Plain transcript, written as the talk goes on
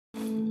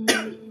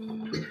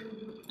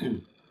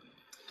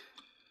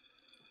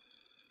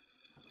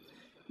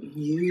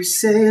You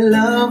say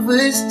love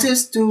is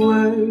just a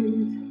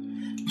word,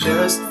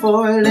 just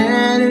four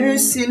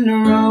letters in a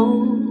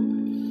row.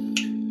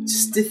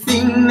 Just a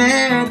thing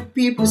that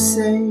people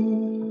say,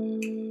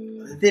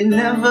 but they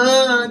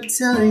never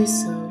tell you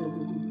so.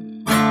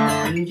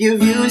 And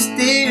you've used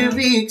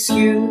every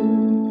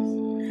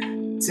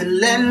excuse to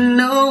let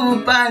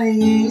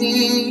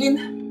nobody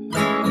in.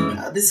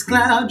 Now this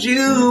cloud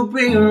you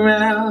bring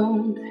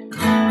around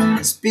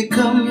has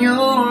become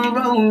your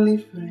only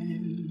friend.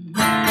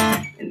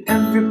 And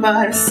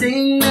everybody's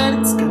saying that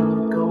it's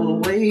gonna go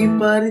away,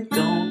 but it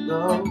don't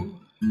go.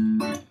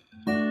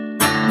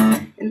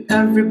 And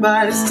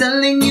everybody's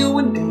telling you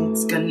one day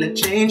it's gonna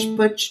change,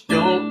 but you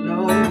don't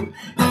know if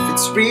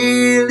it's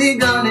really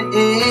gonna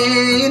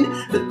end.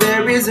 But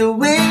there is a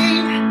way,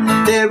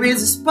 there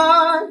is a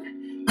spark,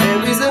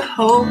 there is a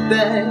hope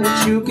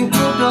that you can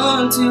hold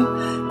on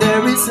to.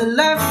 There is a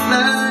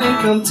lifeline,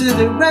 come to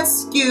the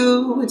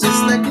rescue,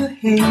 just like a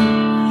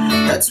hand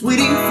that's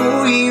waiting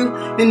for you.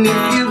 And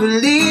if you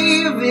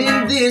believe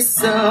in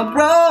this, I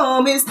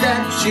promise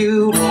that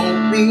you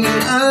won't be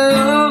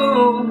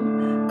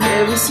alone.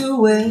 There is a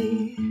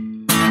way,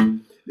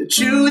 the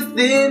truth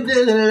and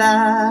the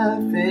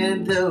life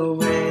and the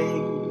way.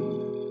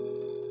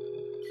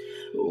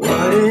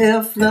 What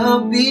if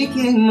love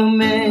became a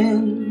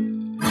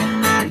man,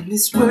 and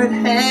this word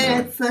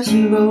had flesh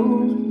and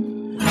bone?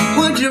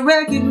 Would you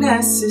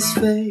recognize his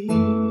face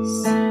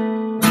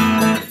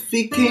if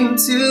he came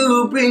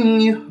to bring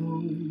you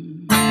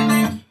home?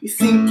 You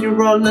think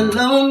you're all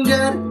alone,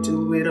 gotta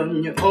do it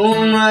on your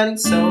own, riding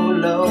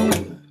solo.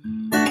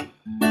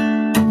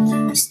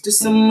 Is there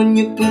someone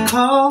you can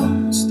call?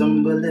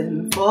 Stumble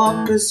and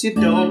fall cause you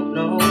don't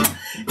know if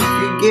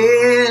you're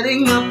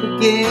getting up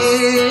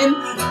again.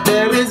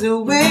 There is a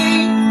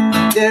way,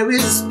 there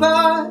is a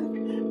spark,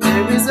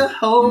 there is a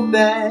hope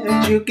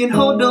that you can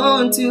hold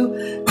on to.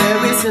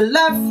 There is a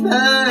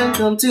lifeline,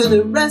 come to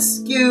the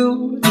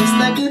rescue, just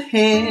like a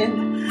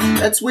hand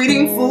that's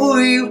waiting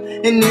for you.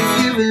 And if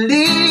you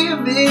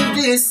believe in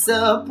this,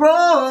 I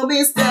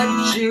promise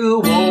that you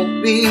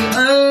won't be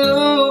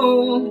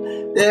alone.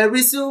 There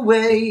is a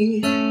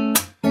way,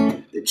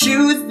 the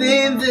truth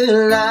and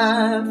the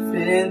life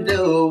and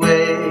the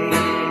way.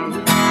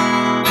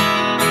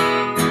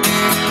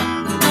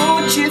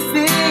 Don't you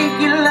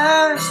think your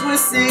life's worth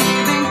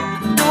saving?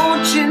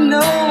 Don't you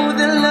know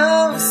that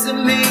love's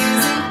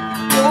amazing?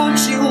 Don't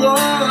you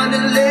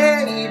wanna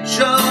lay your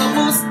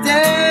troubles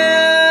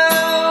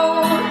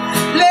down?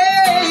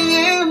 Lay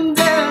him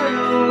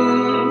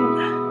down.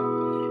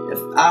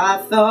 If I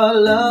thought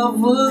love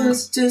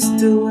was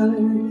just a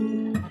word,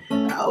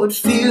 I would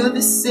feel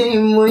the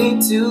same way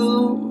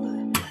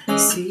too.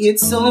 See,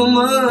 it's so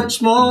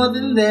much more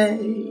than that,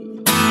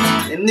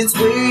 and it's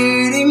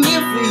waiting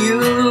here for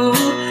you.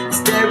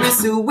 'Cause there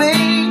is a way,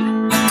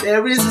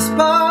 there is a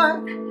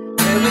spark,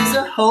 there is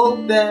a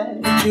hope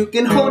that you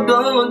can hold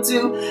on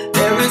to.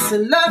 There is a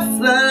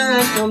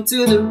lifeline, come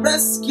to the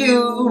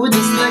rescue,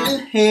 just like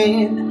a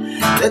hand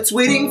that's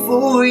waiting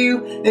for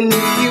you. And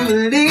if you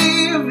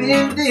believe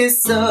in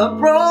this, I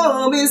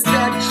promise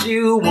that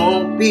you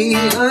won't be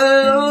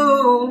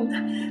alone.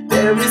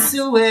 There is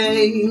a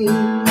way,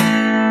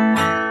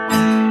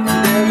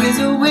 there is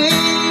a way,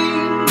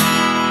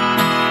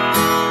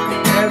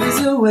 there is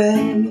a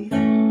way,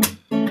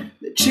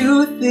 the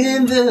truth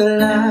in the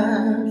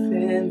life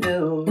and the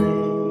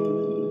way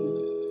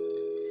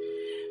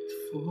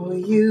for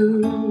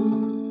you.